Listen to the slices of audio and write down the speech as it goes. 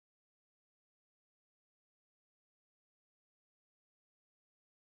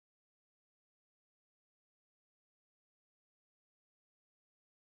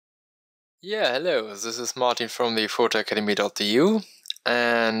Yeah, hello, this is Martin from the photoacademy.eu,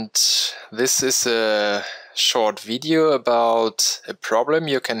 and this is a short video about a problem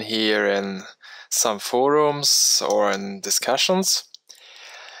you can hear in some forums or in discussions.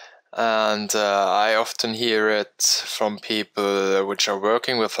 And I often hear it from people which are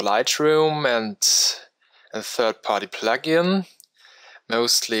working with Lightroom and a third-party plugin,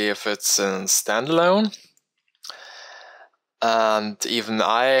 mostly if it's in standalone. And even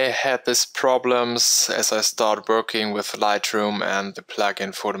I had these problems as I started working with Lightroom and the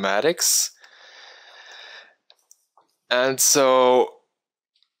plugin Photomatix. And so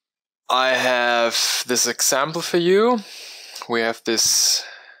I have this example for you. We have this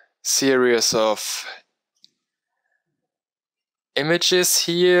series of images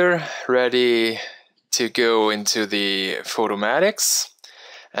here ready to go into the Photomatix.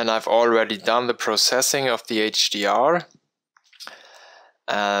 And I've already done the processing of the HDR.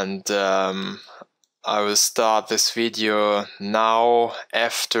 And I will start this video now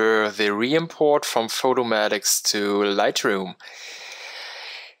after the re-import from Photomatix to Lightroom.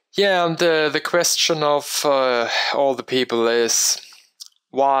 Yeah, and the question of all the people is,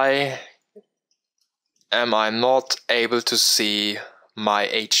 why am I not able to see my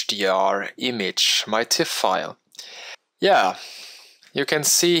HDR image, my TIFF file? Yeah, you can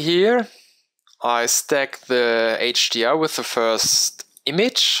see here I stack the HDR with the first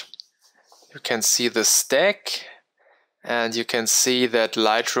image. You can see the stack, and you can see that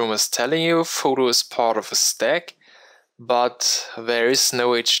Lightroom is telling you photo is part of a stack, but there is no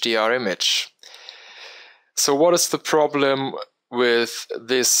HDR image. So what is the problem with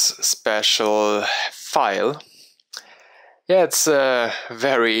this special file? Yeah, it's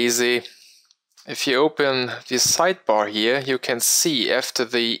very easy. If you open the sidebar here, you can see after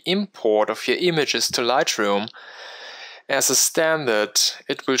the import of your images to Lightroom, as a standard,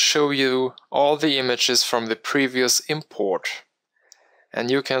 it will show you all the images from the previous import.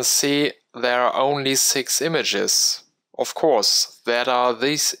 And you can see there are only 6 images. Of course, there are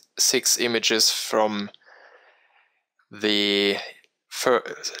these 6 images from the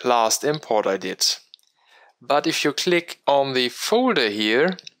last import I did. But if you click on the folder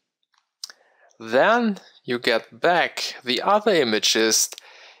here, then you get back the other images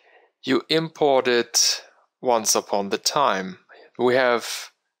you imported once upon the time. We have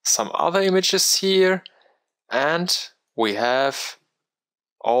some other images here, and we have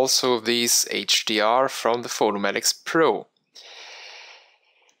also these HDR from the Photomatix Pro.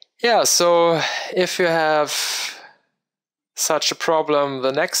 Yeah, so if you have such a problem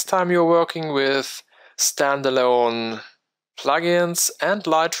the next time you're working with standalone plugins and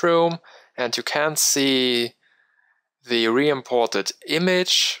Lightroom and you can't see the re-imported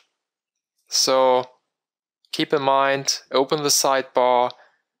image, so keep in mind, open the sidebar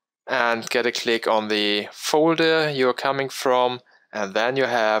and get a click on the folder you're coming from, and then you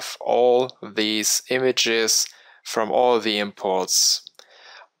have all these images from all the imports.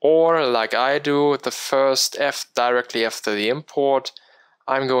 Or like I do, the first directly after the import,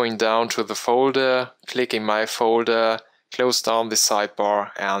 I'm going down to the folder, clicking my folder, close down the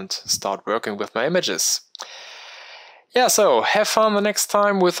sidebar and start working with my images. Yeah, so have fun the next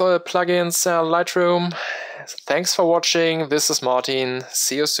time with plugins and Lightroom. Thanks for watching. This is Martin.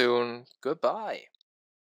 See you soon. Goodbye.